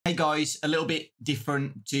Hey guys, a little bit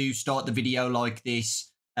different to start the video like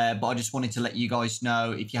this, but I just wanted to let you guys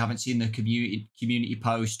know, if you haven't seen the community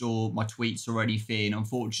post or my tweets or anything,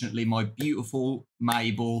 unfortunately my beautiful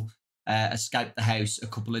Mabel escaped the house a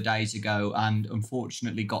couple of days ago and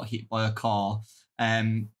unfortunately got hit by a car.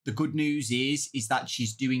 The good news is that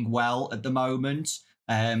she's doing well at the moment.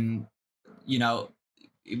 You know,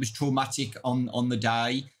 it was traumatic on the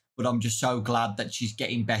day, but I'm just so glad that she's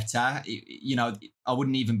getting better. You know, I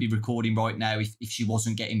wouldn't even be recording right now if she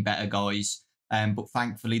wasn't getting better, guys. But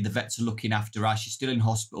thankfully, the vets are looking after her. She's still in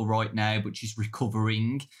hospital right now, but she's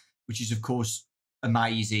recovering, which is, of course,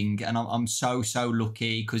 amazing. And I'm so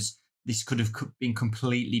lucky, because this could have been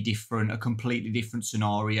completely different, a completely different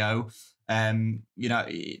scenario. You know,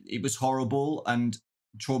 it was horrible and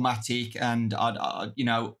traumatic, and you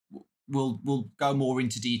know, we'll go more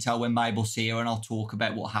into detail when Mabel's here and I'll talk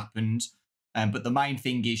about what happened. But the main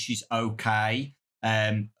thing is she's okay.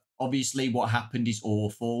 Obviously what happened is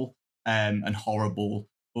awful and horrible,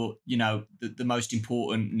 but you know, the most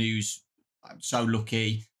important news, I'm so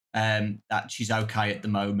lucky that she's okay at the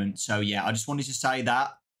moment. So yeah, I just wanted to say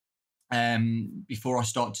that before I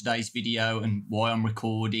start today's video and why I'm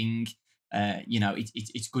recording. You know,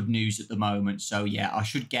 it's good news at the moment. So yeah, I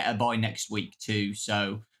should get her by next week too.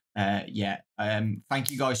 So yeah,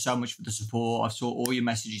 thank you guys so much for the support. I saw all your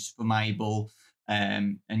messages for Mabel,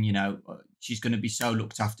 and you know, she's going to be so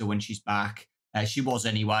looked after when she's back. She was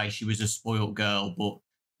anyway. She was a spoiled girl, but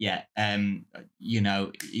yeah, you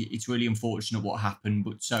know, it's really unfortunate what happened,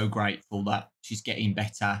 but so grateful that she's getting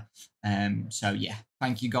better. So yeah,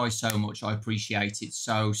 thank you guys so much. I appreciate it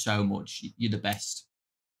so much. You're the best.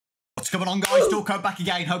 What's going on, guys? Dawko back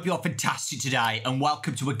again. Hope you're fantastic today, and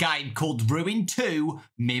welcome to a game called Ruin 2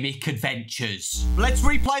 Mimic Adventures. Let's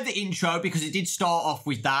replay the intro because it did start off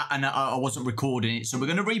with that and I wasn't recording it. So we're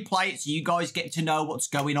going to replay it so you guys get to know what's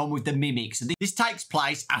going on with the mimics. So this takes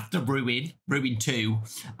place after Ruin 2.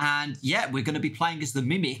 And yeah, we're going to be playing as the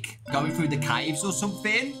mimic, going through the caves or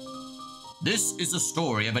something. This is a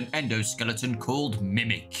story of an endoskeleton called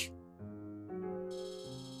Mimic.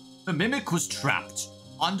 The mimic was trapped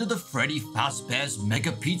under the Freddy Fazbear's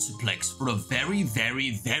mega Pizzaplex for a very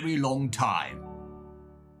long time.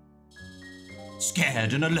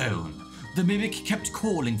 Scared and alone, the mimic kept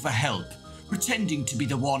calling for help, pretending to be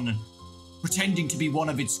one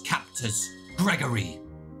of its captors, Gregory.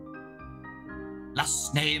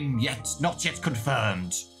 Last name not yet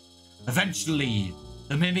confirmed. Eventually,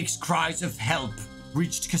 the mimic's cries of help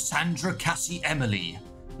reached Cassandra Cassie Emily.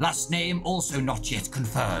 Last name also not yet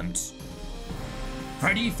confirmed.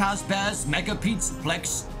 Freddy Fazbear's Mega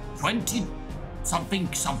Pizzaplex 20-something.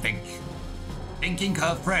 Thinking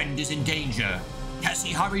her friend is in danger,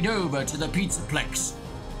 Cassie hurried over to the Pizzaplex,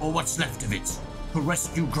 or what's left of it, to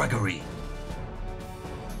rescue Gregory.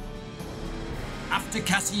 After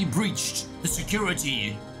Cassie breached the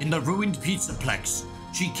security in the ruined Pizzaplex,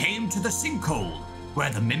 she came to the sinkhole where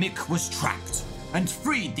the mimic was trapped and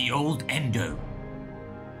freed the old Endo.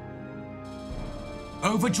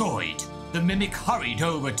 Overjoyed, the mimic hurried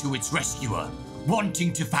over to its rescuer,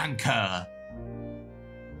 wanting to thank her.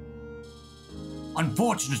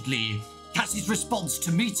 Unfortunately, Cassie's response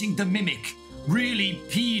to meeting the mimic really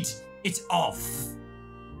peed it off.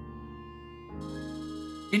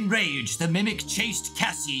 Enraged, the mimic chased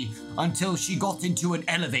Cassie until she got into an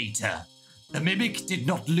elevator. The mimic did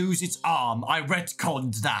not lose its arm. I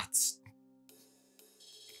retconned that.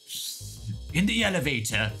 In the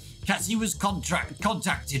elevator, Cassie was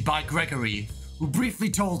contacted by Gregory, who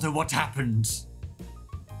briefly told her what happened.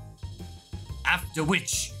 After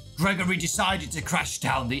which, Gregory decided to crash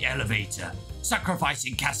down the elevator,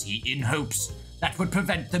 sacrificing Cassie in hopes that would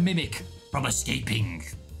prevent the mimic from escaping.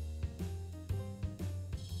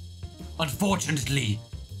 Unfortunately,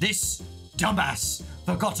 this dumbass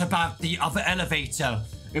forgot about the other elevator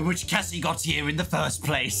in which Cassie got here in the first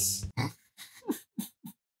place.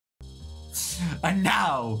 And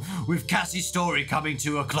now, with Cassie's story coming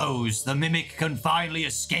to a close, the mimic can finally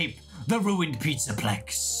escape the ruined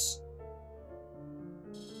Pizzaplex.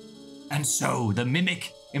 And so, the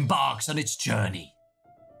mimic embarks on its journey.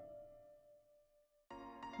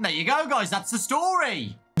 There you go, guys. That's the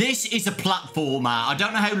story. This is a platformer. I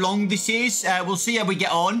don't know how long this is. We'll see how we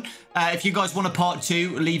get on. If you guys want a part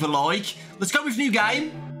 2, leave a like. Let's go with new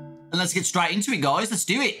game. And let's get straight into it, guys. Let's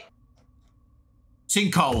do it.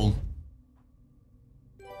 Sinkhole.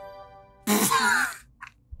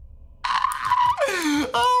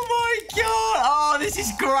 Oh my god! Oh, this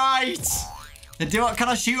is great! Can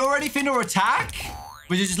I shoot or anything or attack?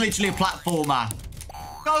 Or is it just literally a platformer?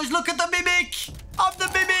 Guys, look at the mimic! I'm the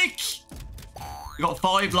mimic! We got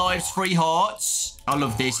 5 lives, 3 hearts. I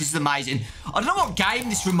love this. This is amazing. I don't know what game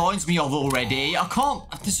this reminds me of already. I can't...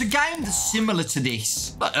 There's a game that's similar to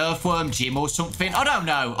this. Like Earthworm Jim or something. I don't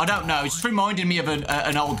know. It's just reminding me of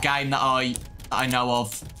an old game that I know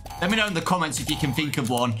of. Let me know in the comments if you can think of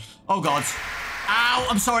one. Oh, God. Ow,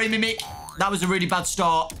 I'm sorry, Mimic. That was a really bad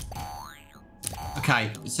start. Okay,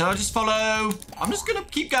 so I just follow. I'm just going to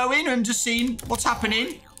keep going and just seeing what's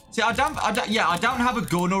happening. See, I don't have a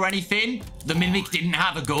gun or anything. The Mimic didn't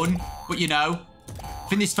have a gun, but you know.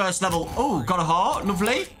 In this first level. Oh, got a heart.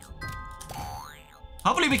 Lovely.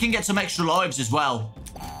 Hopefully we can get some extra lives as well.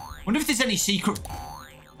 Wonder if there's any secret...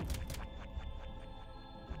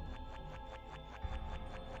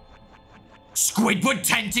 Squidward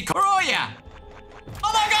tentacle. Where are ya?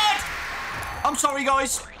 Oh my God! I'm sorry,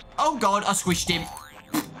 guys. Oh God, I squished him.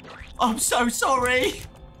 I'm so sorry.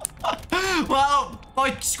 Well,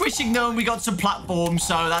 by squishing them, we got some platforms,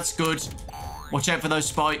 so that's good. Watch out for those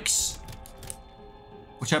spikes.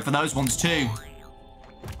 Watch out for those ones too.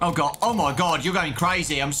 Oh God. Oh my God. You're going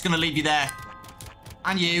crazy. I'm just going to leave you there.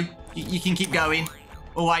 And you can keep going.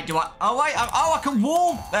 Oh, wait. Do I? Oh, wait. Oh, I can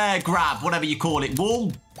wall grab. Whatever you call it.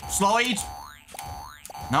 Wall slide.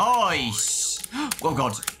 Nice. Oh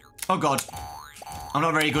God. Oh God. I'm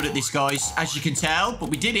not very good at this, guys. As you can tell.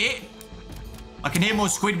 But we did it. I can hear more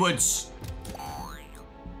Squidwards.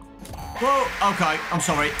 Whoa. Okay. I'm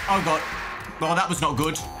sorry. Oh God. Well, that was not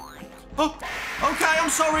good. Oh, okay, I'm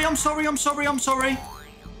sorry.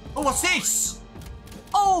 Oh, what's this?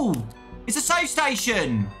 Oh, it's a save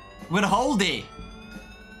station. We're gonna hold it.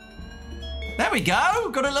 There we go.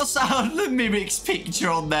 Got a little sound of Mimic's picture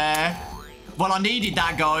on there. Well, I needed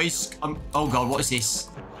that, guys. Oh, God, what is this?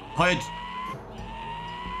 Hide.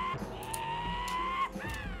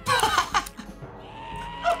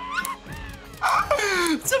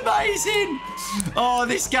 It's amazing. Oh,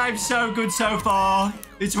 this game's so good so far.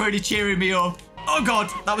 It's really cheering me up. Oh,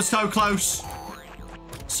 God. That was so close.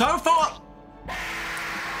 So far.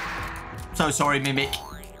 So sorry, Mimic.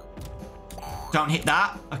 Don't hit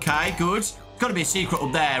that. Okay, good. There's got to be a secret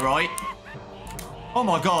up there, right? Oh,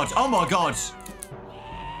 my God. Oh, my God.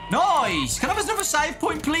 Nice. Can I have another save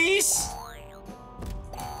point, please?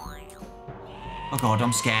 Oh, God.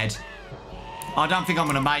 I'm scared. I don't think I'm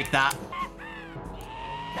going to make that.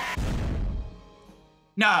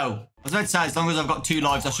 No. I was about to say, as long as I've got 2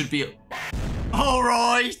 lives, I should be... All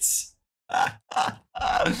right.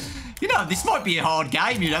 You know, this might be a hard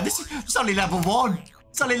game, you know. It's only level 1.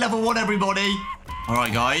 It's only level 1, everybody. All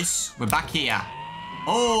right, guys. We're back here.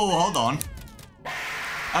 Oh, hold on.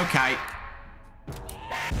 Okay.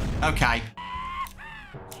 Okay.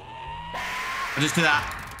 I'll just do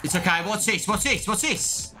that. It's okay. What's this? What's this? What's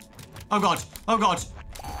this? Oh, God. Oh, God.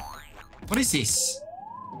 What is this?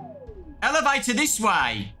 Elevator this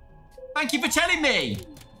way. Thank you for telling me.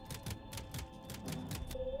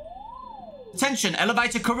 Attention,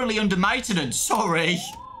 elevator currently under maintenance. Sorry.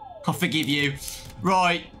 I'll forgive you.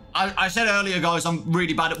 Right. I said earlier, guys, I'm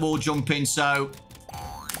really bad at wall jumping, so...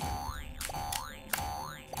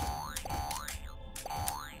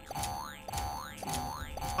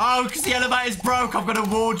 Oh, because the elevator's broke, I've got to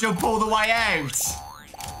wall jump all the way out.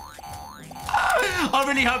 I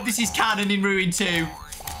really hope this is canon in Ruin 2.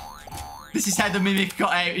 This is how the Mimic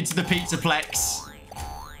got out into the Pizzaplex.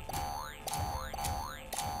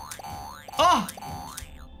 Oh!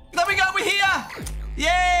 There we go, we're here!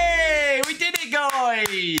 Yay! We did it,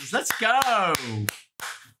 guys! Let's go!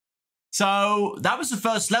 So, that was the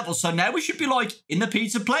first level. So now we should be, like, in the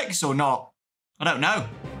Pizzaplex or not? I don't know.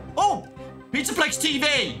 Oh! Pizzaplex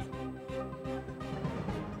TV!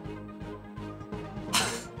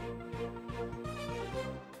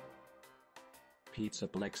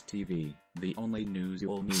 Pizzaplex TV, the only news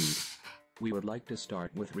you'll need. We would like to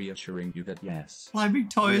start with reassuring you that yes, Climbing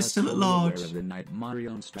Toy is still at large. Of the night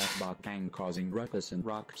Marion Stackbot gang causing ruckus and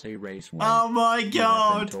Roxy Raceway. Oh my God! We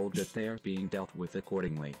have been told that they are being dealt with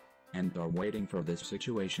accordingly, and are waiting for this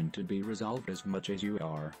situation to be resolved as much as you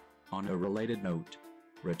are. On a related note,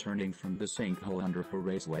 returning from the sinkhole under her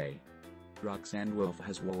raceway, Roxanne Wolf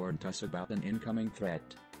has warned us about an incoming threat.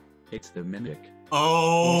 It's the Mimic.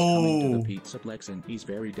 Oh! He's coming to the Pizzaplex and he's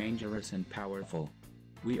very dangerous and powerful.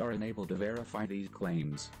 We are unable to verify these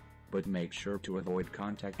claims, but make sure to avoid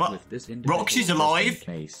contact with this individual. Roxy's alive?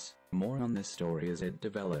 In case. More on this story as it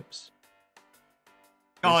develops.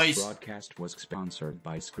 Guys! This broadcast was sponsored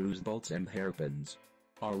by Screws, Bolts, and Hairpins,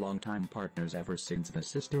 our longtime partners ever since the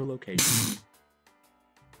sister location.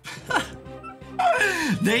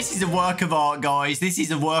 This is a work of art, guys. This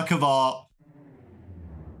is a work of art.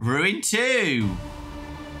 Ruin 2.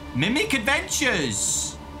 Mimic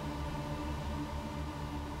Adventures.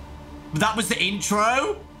 That was the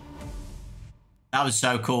intro? That was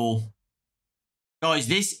so cool. Guys,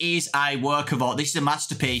 this is a work of art. This is a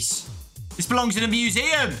masterpiece. This belongs in a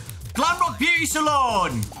museum. Glamrock Beauty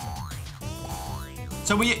Salon.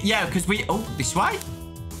 So because we... Oh, this way?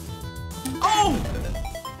 Oh!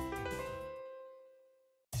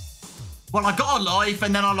 Well, I got a life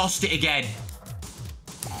and then I lost it again.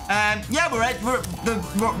 Yeah, we're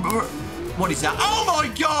what is that? Oh my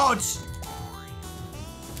god!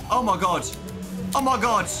 Oh my god. Oh my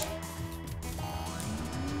god.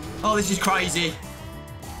 Oh, this is crazy.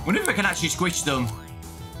 Wonder if I can actually squish them.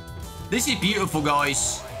 This is beautiful,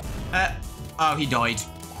 guys. Oh, he died.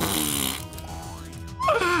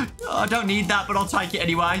 I don't need that, but I'll take it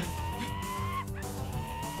anyway.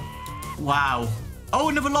 Wow. Oh,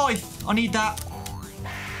 another life. I need that.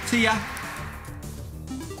 See ya.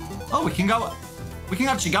 Oh, we can go. We can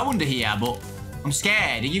actually go under here, but I'm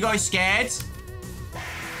scared. Are you guys scared?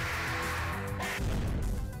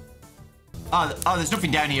 Oh, there's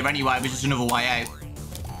nothing down here anyway. There's just another way out.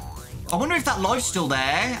 I wonder if that life's still there.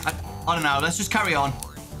 I don't know. Let's just carry on.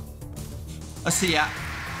 I see ya.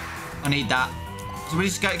 I need that. So we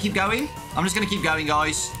just keep going? I'm just going to keep going,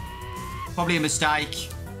 guys. Probably a mistake.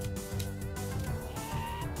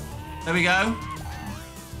 There we go.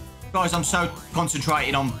 Guys, I'm so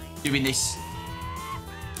concentrated on doing this.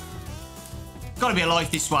 Gotta be a life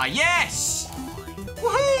this way. Yes!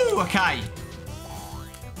 Woohoo! Okay.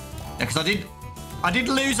 Yeah, because I did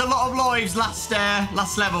lose a lot of lives last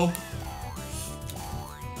level.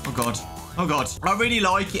 Oh god. Oh god. I really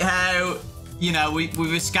like it how, you know,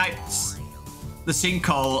 we've escaped the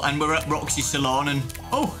sinkhole and we're at Roxy's salon and...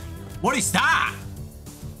 Oh! What is that?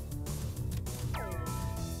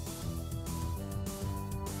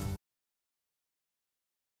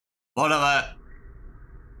 Whatever.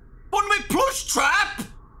 One with plush trap?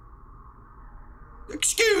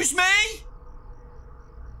 Excuse me?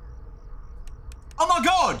 Oh my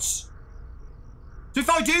god. So if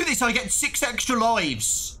I do this, I get 6 extra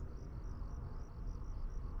lives.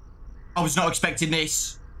 I was not expecting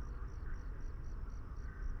this.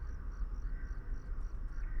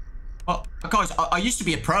 Oh, guys, I used to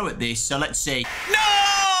be a pro at this, so let's see. No!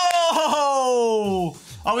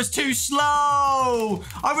 I was too slow.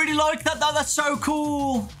 I really like that. That's so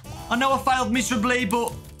cool. I know I failed miserably,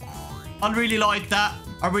 but I really like that.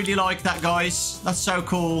 I really like that, guys. That's so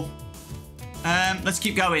cool. Let's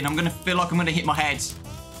keep going. I'm going to feel like I'm going to hit my head.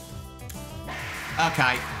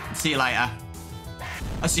 Okay. See you later.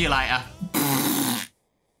 I'll see you later. Oh,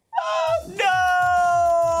 no!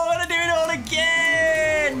 I'm going to do it all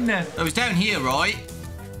again. I was down here, right?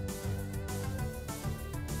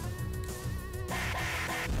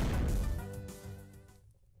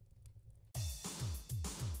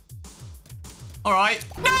 All right.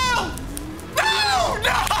 No! No!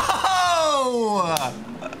 No!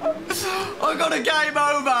 I got a game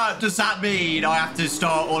over. Does that mean I have to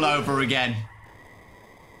start all over again?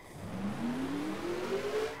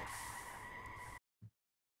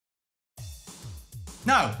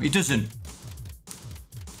 No, it doesn't.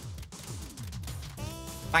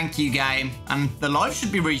 Thank you, game. And the life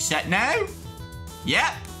should be reset now.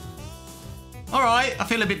 Yep. All right. I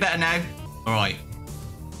feel a bit better now. All right.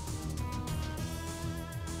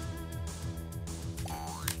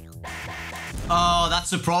 Oh,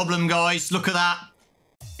 that's a problem, guys. Look at that.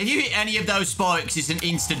 If you hit any of those spikes, it's an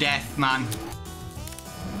insta-death, man.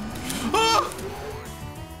 Oh!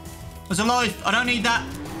 There's a life. I don't need that.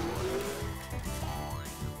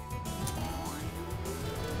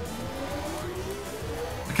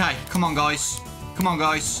 Okay, come on, guys. Come on,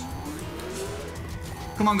 guys.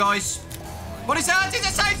 Come on, guys. What is that? It's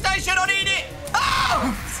a safe station. I need it.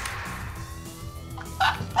 Oh!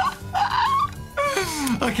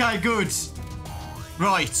 Okay, good.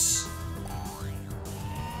 Right.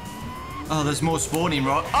 Oh, there's more spawning,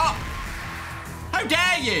 right? Oh! How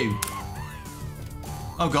dare you?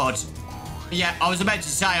 Oh, God. Yeah, I was about to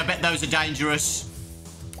say, I bet those are dangerous.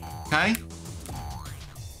 Okay.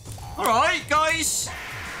 All right, guys.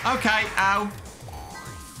 Okay, ow.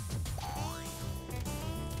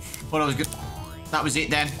 Well, I was good. That was it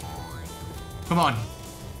then. Come on.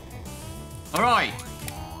 All right.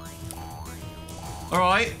 All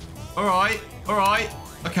right. All right. All right.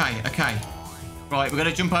 Okay, okay. Right, we're going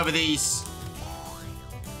to jump over these.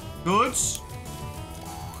 Good.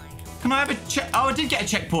 Can I have a check? Oh, I did get a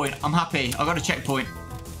checkpoint. I'm happy. I got a checkpoint.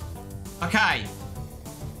 Okay.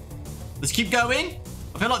 Let's keep going.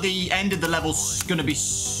 I feel like the end of the level's going to be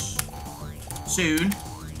soon.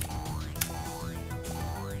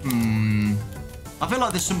 I feel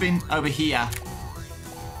like there's something over here.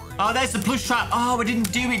 Oh, there's the plush trap. Oh, I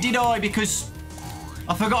didn't do it, did I? Because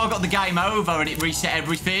I forgot I got the game over and it reset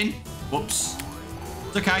everything. Whoops.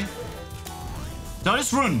 It's okay. Don't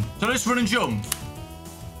just run. Don't just run and jump.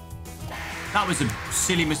 That was a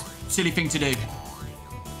silly thing to do.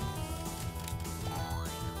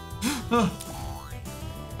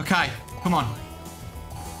 Okay, come on.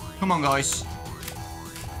 Come on, guys.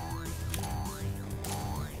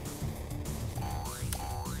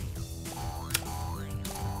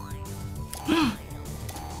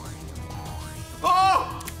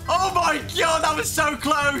 Oh my god, that was so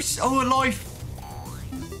close. Oh, a life.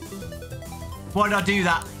 Why did I do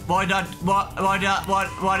that? Why did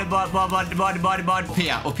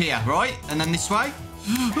up here, right? And then this way.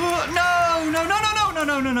 No, don't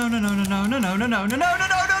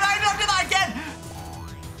do that again.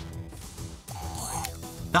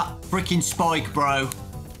 That freaking spike, bro.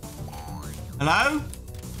 Hello?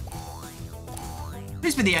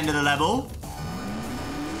 This be the end of the level.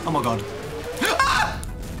 Oh my god. Ah!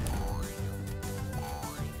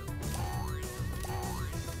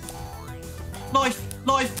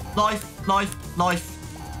 Life.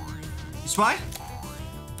 This way? I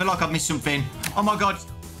feel like I've missed something. Oh my god.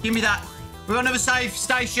 Give me that. We're on another save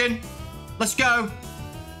station. Let's go.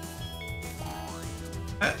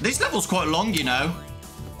 This level's quite long, you know.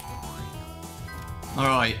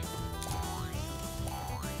 Alright.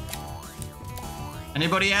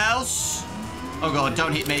 Anybody else? Oh god,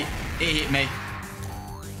 don't hit me. It hit me.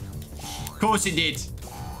 Of course it did.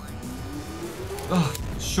 Oh,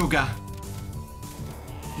 sugar.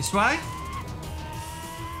 This way?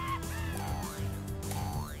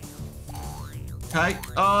 Okay.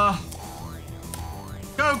 Go!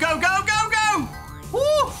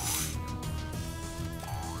 Woo!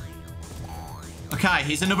 Okay,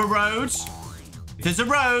 here's another road. If there's a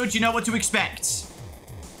road, you know what to expect.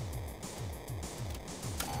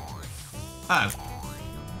 Oh.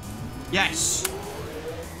 Yes.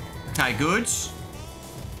 Okay, good.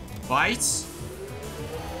 Wait.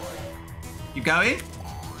 You going?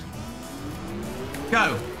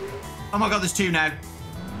 Go. Oh my god, there's two now.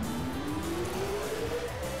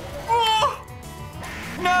 Oh!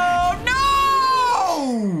 No!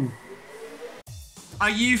 Are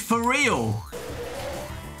you for real?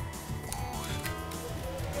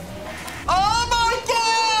 Oh my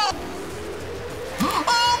god!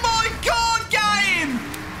 Oh my god, game!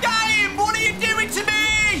 Game, what are you doing to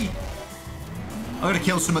me? I gotta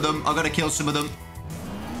kill some of them.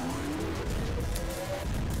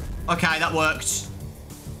 Okay, that worked.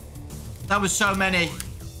 That was so many.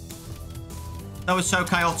 That was so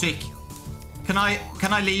chaotic. Can I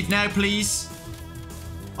leave now, please?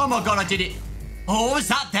 Oh my god, I did it. Oh, is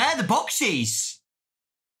that there? The boxes?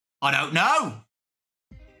 I don't know.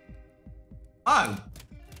 Oh.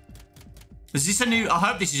 Is this a new... I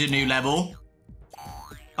hope this is a new level.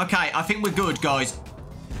 Okay, I think we're good, guys.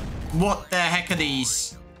 What the heck are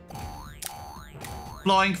these?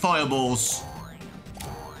 Flying fireballs.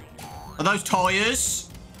 Are those tires?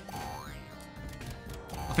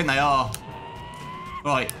 I think they are.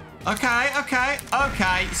 Right.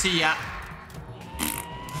 Okay. See ya.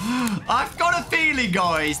 I've got a feeling,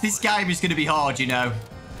 guys, this game is going to be hard, you know.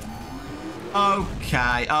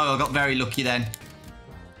 Okay. Oh, I got very lucky then.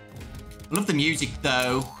 I love the music,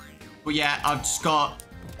 though. But yeah, I've just got...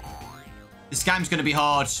 This game's going to be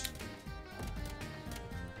hard.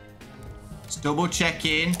 Just double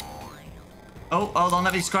checking. Oh, hold on.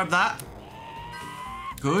 Let me just grab that.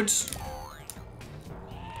 Good.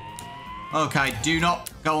 Okay, do not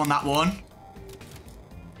go on that one.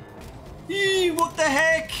 Eee, what the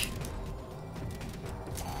heck?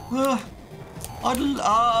 I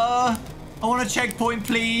want a checkpoint,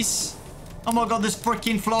 please. Oh my god, there's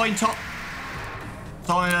freaking flying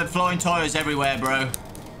flying tires everywhere, bro.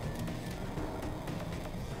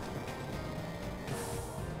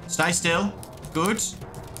 Stay still. Good.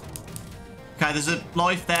 Okay, there's a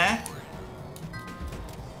life there.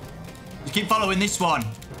 Just keep following this one,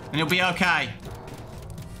 and you'll be okay.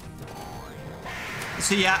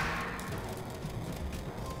 See ya.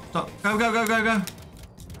 Stop. Go. Go.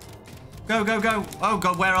 Oh,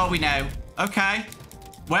 God, where are we now? Okay.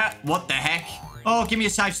 Where? What the heck? Oh, give me a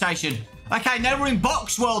safe station. Okay, now we're in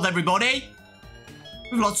box world, everybody.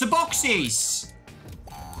 With lots of boxes.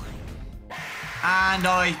 And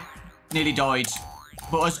I nearly died.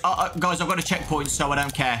 But, guys, I've got a checkpoint, so I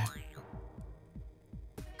don't care.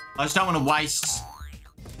 I just don't want to waste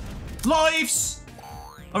lives.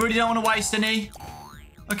 I really don't want to waste any.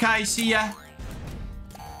 Okay, see ya.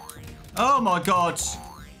 Oh, my God.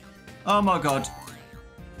 Oh, my God.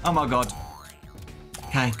 Oh, my God.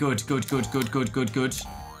 Okay, good.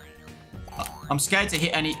 I'm scared to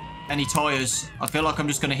hit any tires. I feel like I'm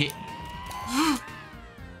just going to hit...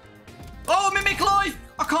 Oh, Mimic Life!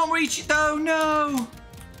 I can't reach it, though. No.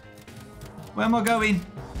 Where am I going?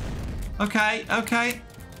 Okay, okay.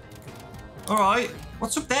 All right.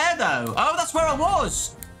 What's up there, though? Oh, that's where I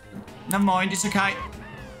was. Never mind. It's okay.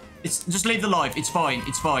 Just leave the life. It's fine.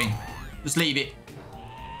 It's fine. Just leave it.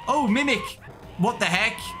 Oh, Mimic. What the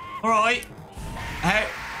heck? All right. Hey.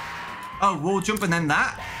 Oh, wall jump and then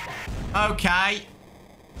that. Okay.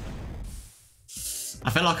 I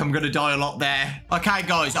feel like I'm going to die a lot there. Okay,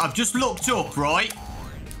 guys. I've just looked up, right?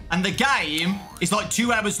 And the game is like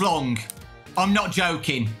 2 hours long. I'm not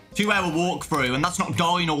joking. 2-hour walkthrough, and that's not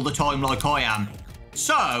dying all the time like I am.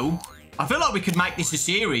 So, I feel like we could make this a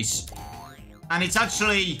series. And it's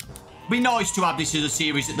actually be nice to have this as a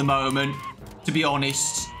series at the moment, to be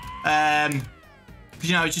honest. Because,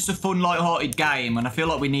 you know, it's just a fun, light-hearted game, and I feel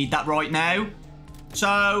like we need that right now.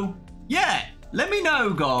 So, yeah. Let me know,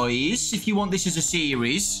 guys, if you want this as a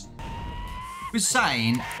series. We're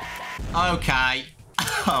saying, okay.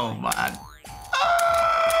 Oh, man.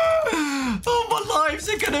 Oh, my lives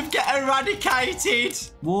are going to get eradicated.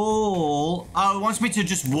 Wall. Oh, it wants me to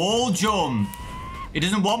just wall jump. It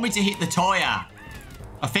doesn't want me to hit the tire.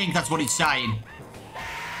 I think that's what it's saying.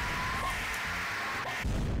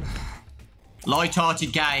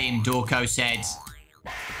 Light-hearted game, Dawko said.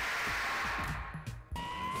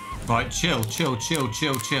 Right, chill, chill, chill,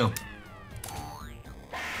 chill, chill.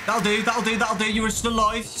 That'll do, that'll do, that'll do. You're still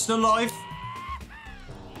alive, still alive.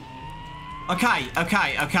 Okay,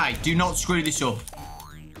 okay, okay. Do not screw this up.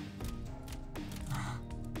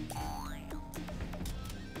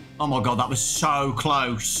 Oh my god, that was so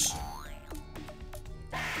close.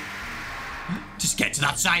 Just get to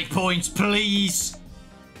that save point, please.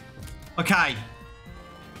 Okay.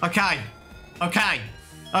 Okay. Okay.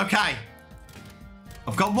 Okay.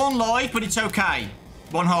 I've got 1 life, but it's okay.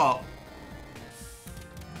 1 heart.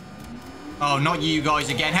 Oh, not you guys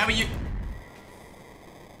again. How are you?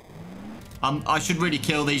 I should really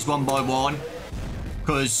kill these one by one,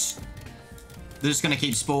 because they're just going to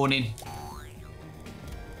keep spawning.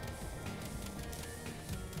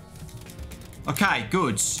 Okay,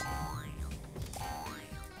 good.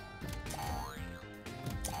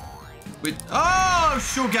 With oh,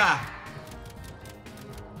 sugar.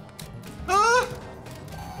 Ah.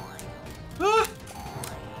 Ah.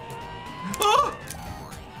 Ah.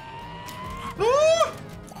 Ah.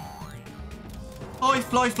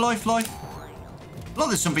 Life, life, life, life. Look,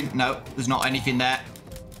 there's something. No, there's not anything there.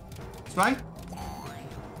 This way.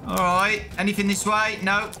 All right. Anything this way?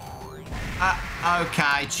 No.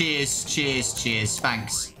 Okay. Cheers. Cheers. Cheers.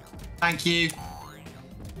 Thanks. Thank you.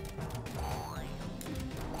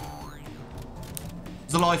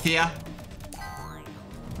 There's a life here.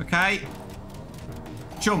 Okay.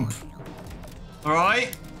 Jump. All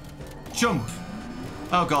right. Jump.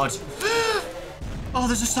 Oh, God. Oh,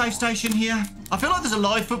 there's a save station here. I feel like there's a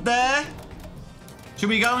life up there. Should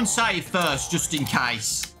we go and save first, just in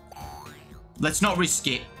case? Let's not risk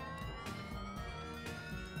it.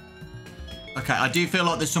 Okay, I do feel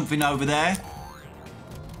like there's something over there.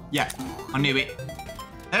 Yeah, I knew it.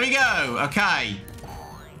 There we go. Okay.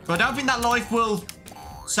 So I don't think that life will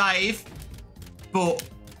save, but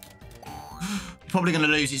probably going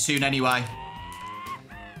to lose it soon anyway.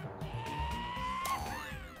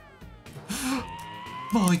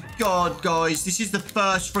 My God, guys, this is the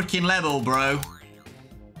first freaking level, bro.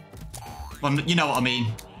 Well, you know what I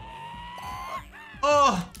mean.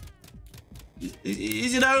 Oh!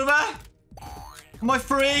 Is it over? Am I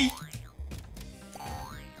free?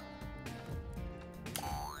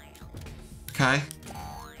 Okay.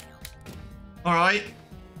 All right.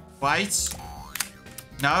 Wait.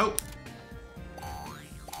 No.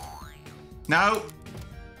 No.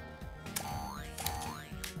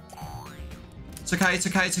 It's okay, it's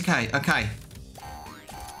okay, it's okay. Okay.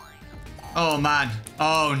 Oh, man.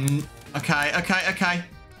 Oh, okay, okay, okay.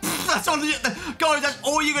 That's all. Guys, that's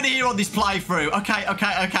all you're going to hear on this playthrough. Okay,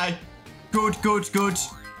 okay, okay. Good, good, good.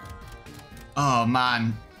 Oh,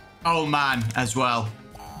 man. Oh, man, as well.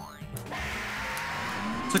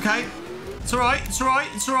 It's okay. It's all right. It's all right.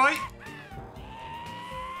 It's all right.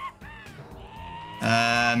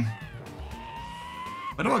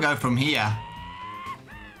 Where do I go from here?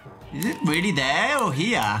 Is it really there or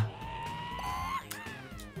here?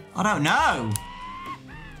 I don't know.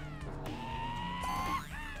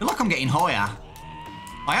 I feel like I'm getting higher.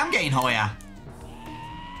 I am getting higher.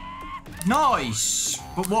 Nice.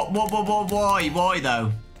 But why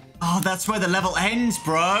though? Oh, that's where the level ends,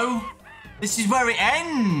 bro. This is where it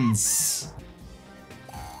ends.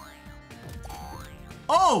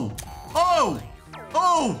 Oh, oh,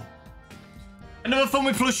 oh. Another fun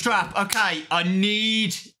with plush trap. Okay, I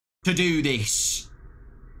need to do this.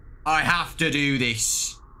 I have to do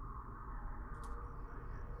this.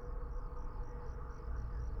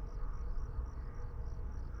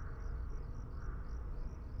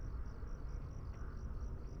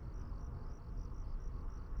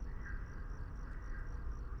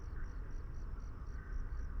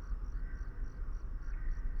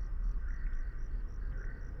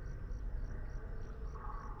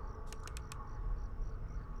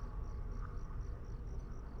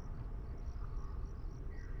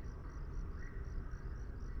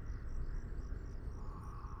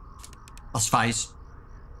 Last phase.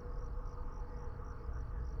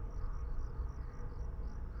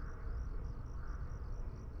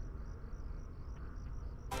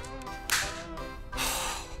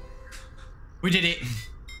 We did it.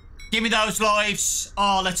 Give me those lives.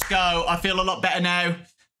 Oh, let's go. I feel a lot better now.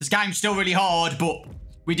 This game's still really hard, but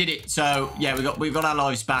we did it. So, yeah, we've got our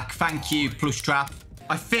lives back. Thank you, Plush Trap.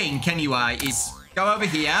 I think, anyway, is go over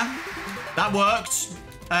here. That worked.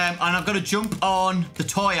 And I've got to jump on the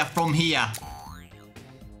tyre from here.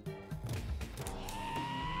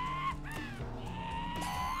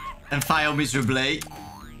 And fail miserably.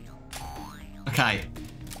 Okay.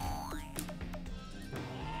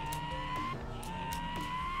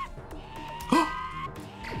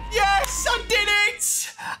 Yes, I did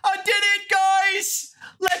it! I did it, guys!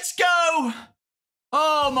 Let's go!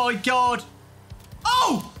 Oh, my God.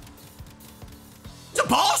 Oh! It's a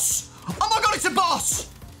boss! Oh, my God, it's a boss!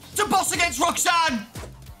 It's a boss against Roxanne!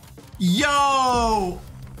 Yo! Oh,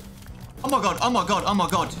 my God, oh, my God, oh, my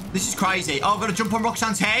God. This is crazy. Oh, I've got to jump on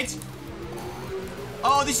Roxanne's head.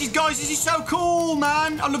 Oh, this is so cool,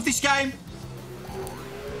 man. I love this game.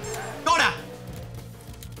 Got her!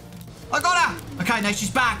 I got her! Okay, now she's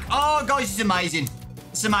back. Oh, guys, it's amazing.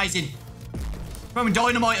 It's amazing. Throwing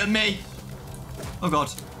dynamite at me. Oh,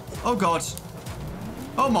 God. Oh, God.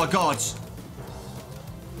 Oh, my God.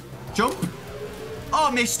 Jump. Oh,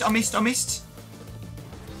 I missed. I missed. I missed.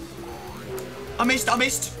 I missed. I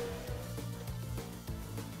missed.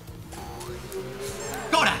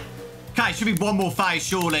 Got her. Okay, should be one more phase,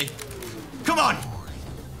 surely. Come on.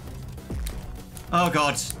 Oh,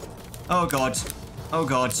 God. Oh, God. Oh,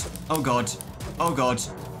 God. Oh, God. Oh, God.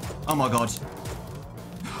 Oh, my God.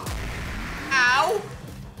 Ow.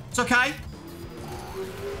 It's okay.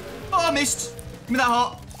 Oh, I missed. Give me that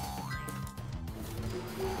heart.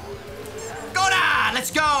 Got her.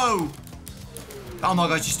 Let's go. Oh, my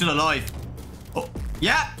God. She's still alive. Oh,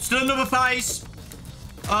 yeah. Still another phase.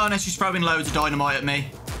 Oh, no. She's throwing loads of dynamite at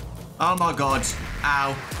me. Oh, my God.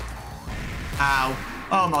 Ow. Ow.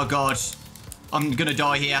 Oh, my God. I'm going to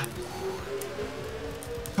die here.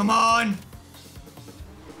 Come on.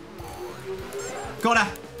 Got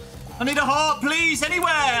her. I need a heart, please.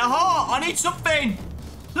 Anywhere. A heart. I need something.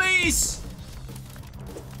 Please.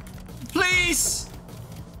 Please.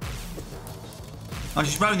 I was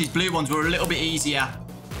just throwing these blue ones were a little bit easier.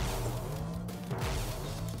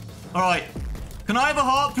 All right. Can I have a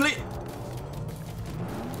heart, please?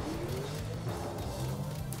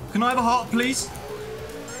 Can I have a heart, please?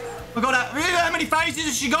 I got her. How many phases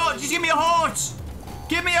has she got? Just give me a heart.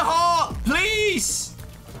 Give me a heart, please.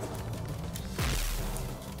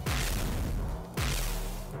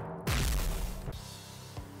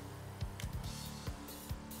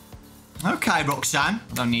 Okay, Roxanne.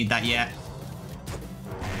 I don't need that yet.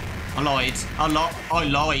 I lied. I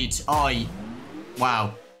lied.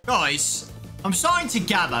 Wow. Guys, I'm starting to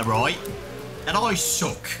gather, right, that I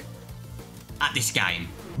suck at this game.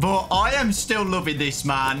 But I am still loving this,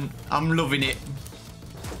 man. I'm loving it.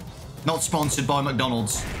 Not sponsored by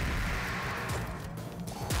McDonald's.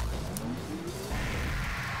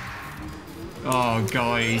 Oh,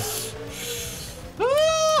 guys.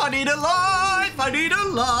 Oh, I need a life. I need a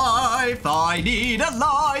life. I need a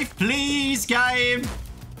life. Please, game.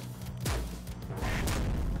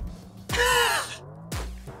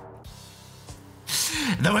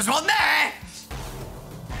 There was one there.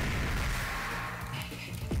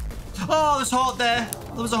 Oh, there's a heart there.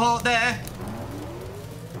 There was a heart there.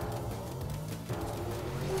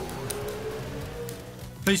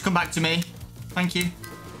 Please come back to me. Thank you.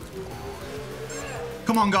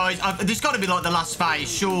 Come on, guys. This got to be like the last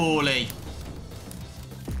phase, surely.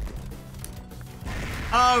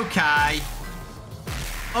 Okay.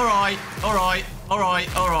 All right. All right. All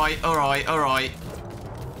right. All right. All right. All right.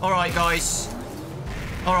 All right, guys.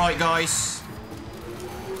 All right, guys.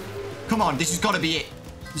 Come on. This has got to be it.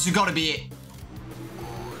 This has got to be it.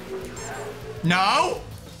 No.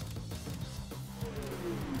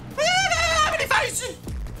 How many phases?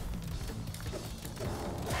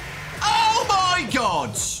 Oh my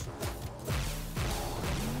God!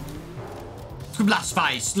 Last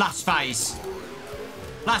phase. Last phase.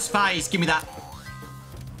 Last phase. Give me that.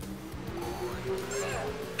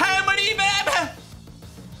 How many men?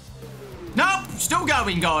 Nope. Still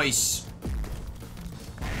going, guys.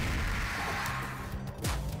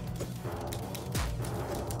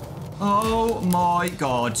 Oh my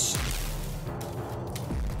God.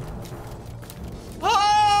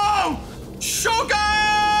 Oh! Sugar!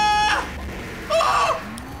 Oh!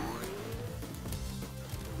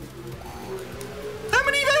 How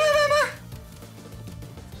many?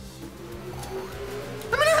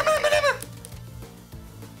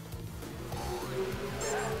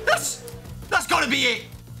 That's got to be it.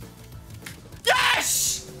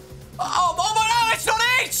 Yes! Oh, no, it's not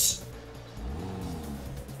it!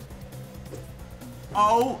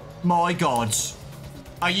 Oh, my God.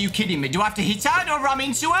 Are you kidding me? Do I have to hit her or ram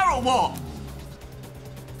into her or what?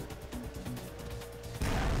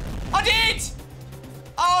 I did!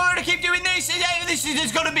 Oh, I'm going to keep doing this.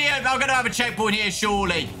 There's got to be I'm going to have a checkpoint here,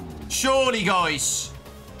 surely. Surely, guys.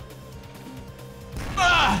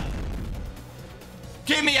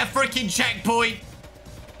 Give me a freaking checkpoint.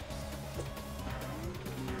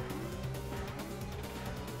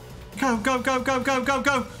 Go, go, go, go, go, go,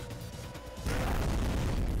 go.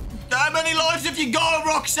 How many lives have you got,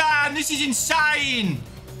 Roxanne? This is insane.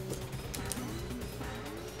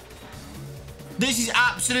 This is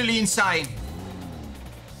absolutely insane.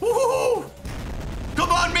 Woohoo! Come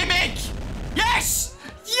on, Mimic! Yes!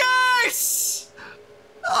 Yes!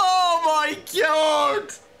 Oh my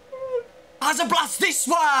God! Has a blast this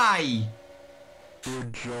way!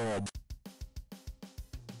 Good job.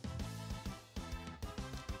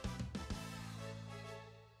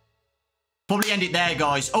 Probably end it there,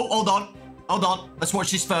 guys. Oh, hold on. Hold on. Let's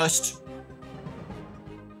watch this first.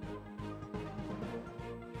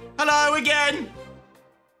 Hello again.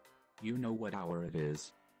 You know what hour it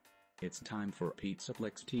is. It's time for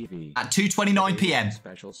Pizzaplex TV. At 2:29 p.m.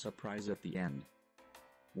 Special surprise at the end.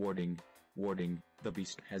 Warning, warning, the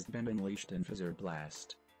beast has been unleashed in Fazbear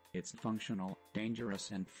Blast. It's functional,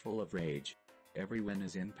 dangerous and full of rage. Everyone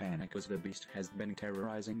is in panic as the beast has been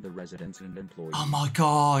terrorizing the residents and employees. Oh my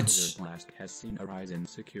God. Fazbear Blast has seen a rise in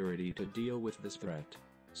security to deal with this threat.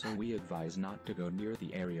 So we advise not to go near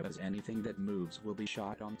the area as anything that moves will be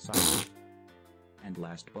shot on sight. And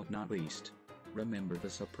last but not least, remember the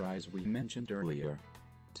surprise we mentioned earlier.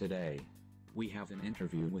 Today, we have an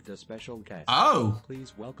interview with a special guest. Oh.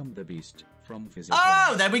 Please welcome the beast from Fazbear.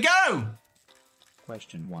 Oh, there we go.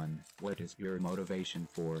 Question 1. What is your motivation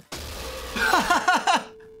for?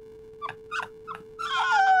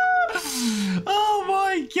 Oh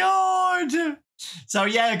my God. So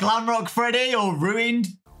yeah, Glamrock Freddy or ruined,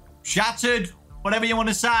 shattered, whatever you want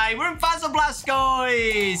to say. We're in Fazbear Blast,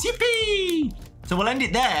 guys. Yippee! So we'll end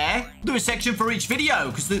it there. Do a section for each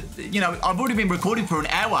video because, I've already been recording for an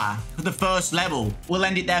hour for the first level. We'll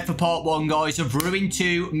end it there for part 1, guys, of Ruin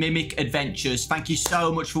 2 Mimic Adventures. Thank you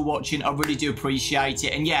so much for watching. I really do appreciate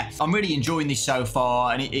it. And yeah, I'm really enjoying this so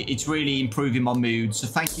far and it's really improving my mood. So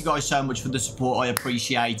thank you guys so much for the support. I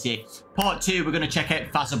appreciate it. Part 2, we're going to check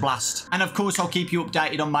out Fazbear Blast. And of course, I'll keep you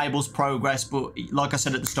updated on Mabel's progress. But like I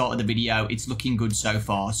said at the start of the video, it's looking good so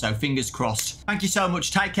far. So fingers crossed. Thank you so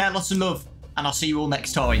much. Take care. Lots of love. And I'll see you all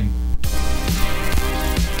next time.